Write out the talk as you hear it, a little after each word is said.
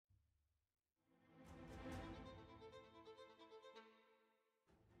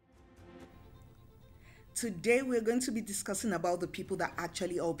Today, we're going to be discussing about the people that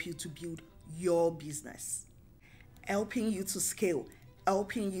actually help you to build your business, helping you to scale,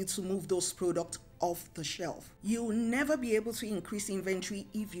 helping you to move those products off the shelf. You'll never be able to increase inventory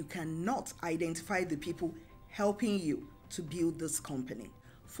if you cannot identify the people helping you to build this company.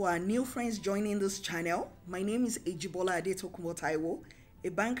 For our new friends joining this channel, my name is Ejibola Taiwo, a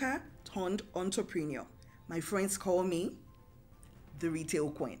banker turned entrepreneur. My friends call me the Retail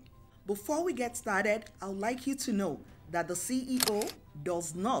Queen. Before we get started, I would like you to know that the CEO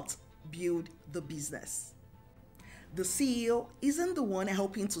does not build the business. The CEO isn't the one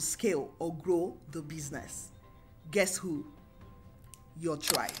helping to scale or grow the business. Guess who? Your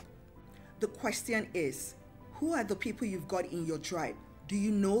tribe. The question is, who are the people you've got in your tribe? Do you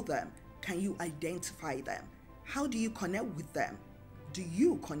know them? Can you identify them? How do you connect with them? Do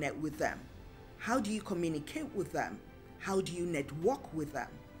you connect with them? How do you communicate with them? How do you network with them?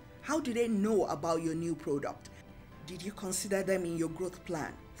 How do they know about your new product? Did you consider them in your growth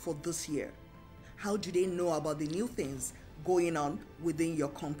plan for this year? How do they know about the new things going on within your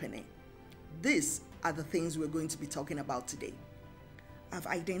company? These are the things we're going to be talking about today. I've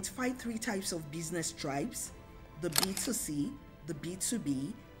identified 3 types of business tribes: the B2C, the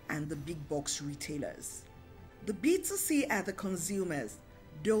B2B, and the big box retailers. The B2C are the consumers,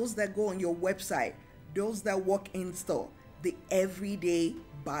 those that go on your website, those that walk in store, the everyday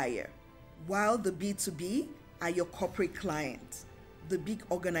buyer. While the B2B are your corporate clients, the big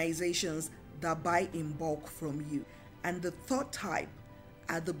organizations that buy in bulk from you. And the third type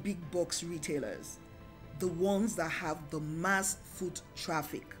are the big box retailers, the ones that have the mass foot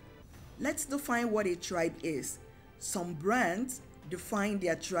traffic. Let's define what a tribe is. Some brands define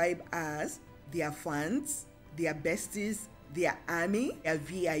their tribe as their fans, their besties, their army, their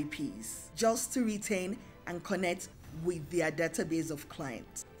VIPs, just to retain and connect with their database of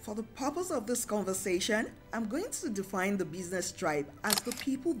clients. For the purpose of this conversation, I'm going to define the business tribe as the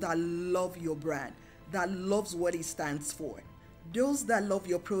people that love your brand, that loves what it stands for. Those that love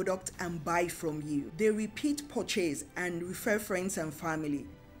your product and buy from you. They repeat purchase and refer friends and family.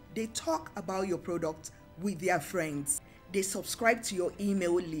 They talk about your product with their friends. They subscribe to your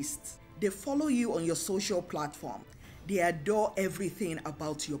email list. They follow you on your social platform. They adore everything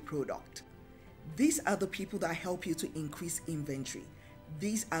about your product. These are the people that help you to increase inventory.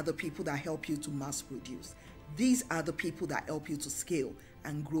 These are the people that help you to mass produce. These are the people that help you to scale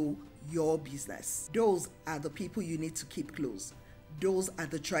and grow your business. Those are the people you need to keep close. Those are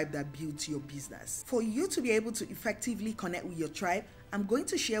the tribe that builds your business. For you to be able to effectively connect with your tribe, I'm going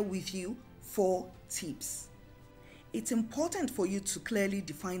to share with you 4 tips. It's important for you to clearly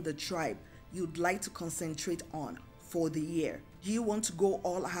define the tribe you'd like to concentrate on for the year. Do you want to go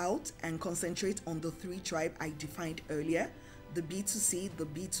all out and concentrate on the 3 tribes I defined earlier? The B2C, the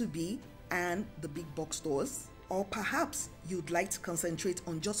B2B, and the big box stores? Or perhaps you'd like to concentrate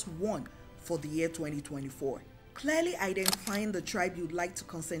on just one for the year 2024. Clearly identifying the tribe you'd like to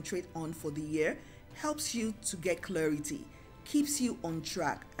concentrate on for the year helps you to get clarity, keeps you on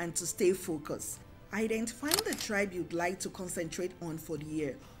track, and to stay focused. Identifying the tribe you'd like to concentrate on for the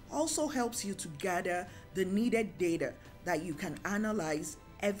year also helps you to gather the needed data that you can analyze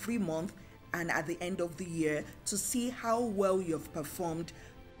every month and at the end of the year to see how well you've performed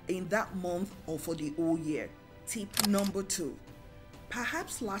in that month or for the whole year. Tip number 2.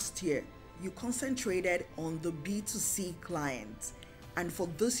 Perhaps last year you concentrated on the B2C clients, and for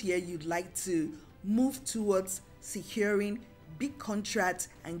this year you'd like to move towards securing big contracts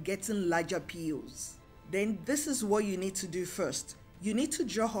and getting larger POs. Then this is what you need to do first. You need to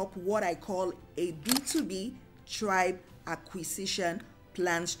draw up what I call a B2B tribe acquisition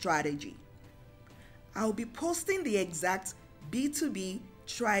plan strategy. I'll be posting the exact B2B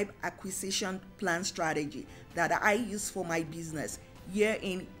tribe acquisition plan strategy that I use for my business year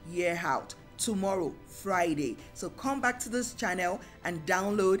in, year out, tomorrow, Friday. So come back to this channel and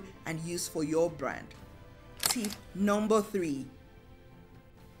download and use for your brand. Tip number 3.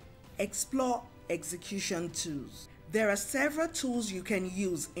 Explore execution tools. There are several tools you can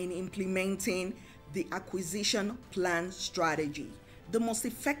use in implementing the acquisition plan strategy. The most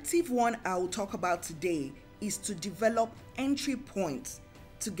effective one I will talk about today is to develop entry points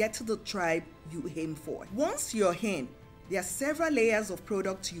to get to the tribe you aim for. Once you're in, there are several layers of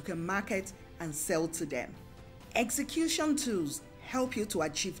products you can market and sell to them. Execution tools help you to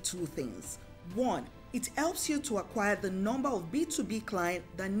achieve 2 things. 1, it helps you to acquire the number of B2B clients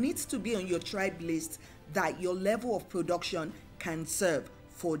that needs to be on your tribe list that your level of production can serve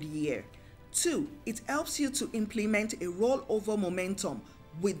for the year. 2, it helps you to implement a rollover momentum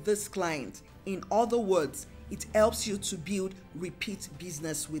with this client. In other words, it helps you to build repeat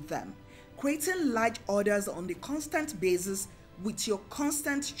business with them. Creating large orders on a constant basis with your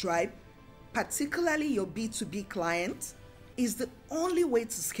constant tribe, particularly your B2B clients, is the only way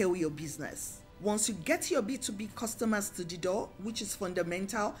to scale your business. Once you get your B2B customers to the door, which is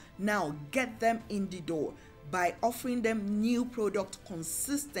fundamental, now get them in the door by offering them new product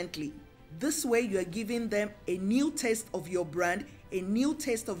consistently. This way you are giving them a new taste of your brand, a new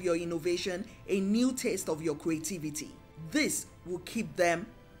taste of your innovation, a new taste of your creativity. This will keep them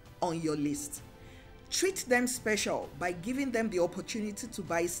on your list. Treat them special by giving them the opportunity to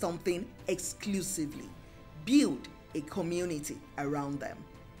buy something exclusively. Build a community around them.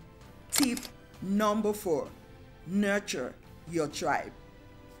 Tip number 4, nurture your tribe.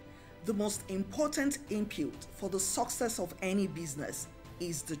 The most important input for the success of any business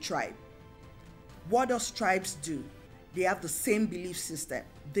is the tribe. What does tribes do? They have the same belief system.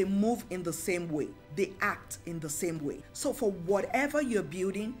 They move in the same way. They act in the same way. So for whatever you're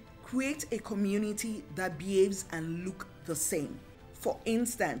building, create a community that behaves and look the same. For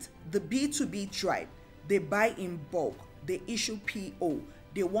instance, the B2B tribe, they buy in bulk, they issue PO,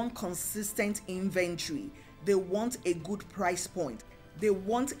 they want consistent inventory, they want a good price point, they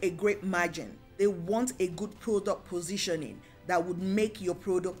want a great margin, they want a good product positioning that would make your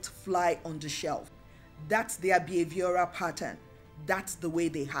product fly on the shelf. That's their behavioral pattern. That's the way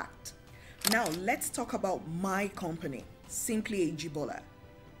they act. Now let's talk about my company, Simply Ejibola.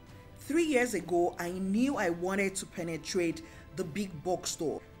 3 years ago, I knew I wanted to penetrate the big box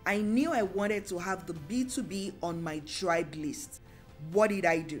store. I knew I wanted to have the B2B on my tribe list. What did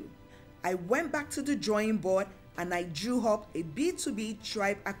I do? I went back to the drawing board and I drew up a B2B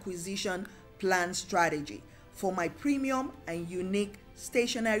tribe acquisition plan strategy for my premium and unique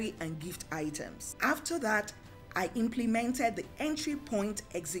stationery and gift items. After that, I implemented the entry point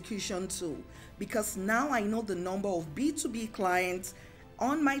execution tool because now I know the number of B2B clients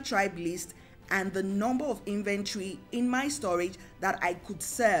on my tribe list and the number of inventory in my storage that I could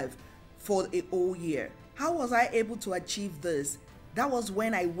serve for a whole year. How was I able to achieve this? That was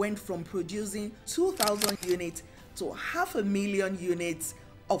when I went from producing 2,000 units to 500,000 units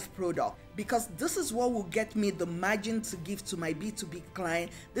of product, because this is what will get me the margin to give to my B2B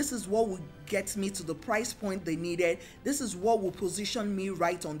client. This is what will get me to the price point they needed. This is what will position me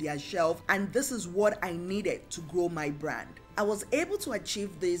right on their shelf, and this is what I needed to grow my brand. I was able to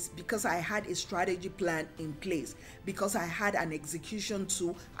achieve this because I had a strategy plan in place, because I had an execution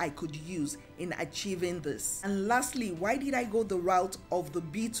tool I could use in achieving this. And lastly, why did I go the route of the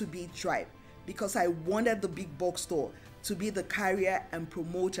B2B tribe? Because I wanted the big box store to be the carrier and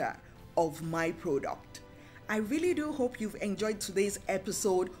promoter of my product. I really do hope you've enjoyed today's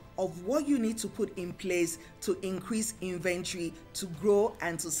episode of what you need to put in place to increase inventory, to grow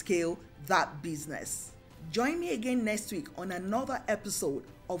and to scale that business. Join me again next week on another episode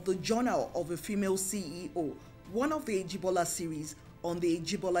of the Journal of a Female CEO, one of the Ejibola series on the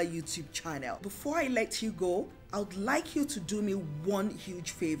Ejibola YouTube channel. Before I let you go, I would like you to do me one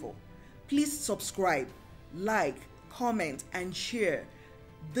huge favor. Please subscribe, like, comment, and share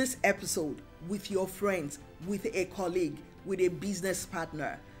this episode with your friends, with a colleague, with a business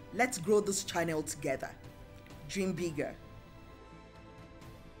partner. Let's grow this channel together. Dream bigger.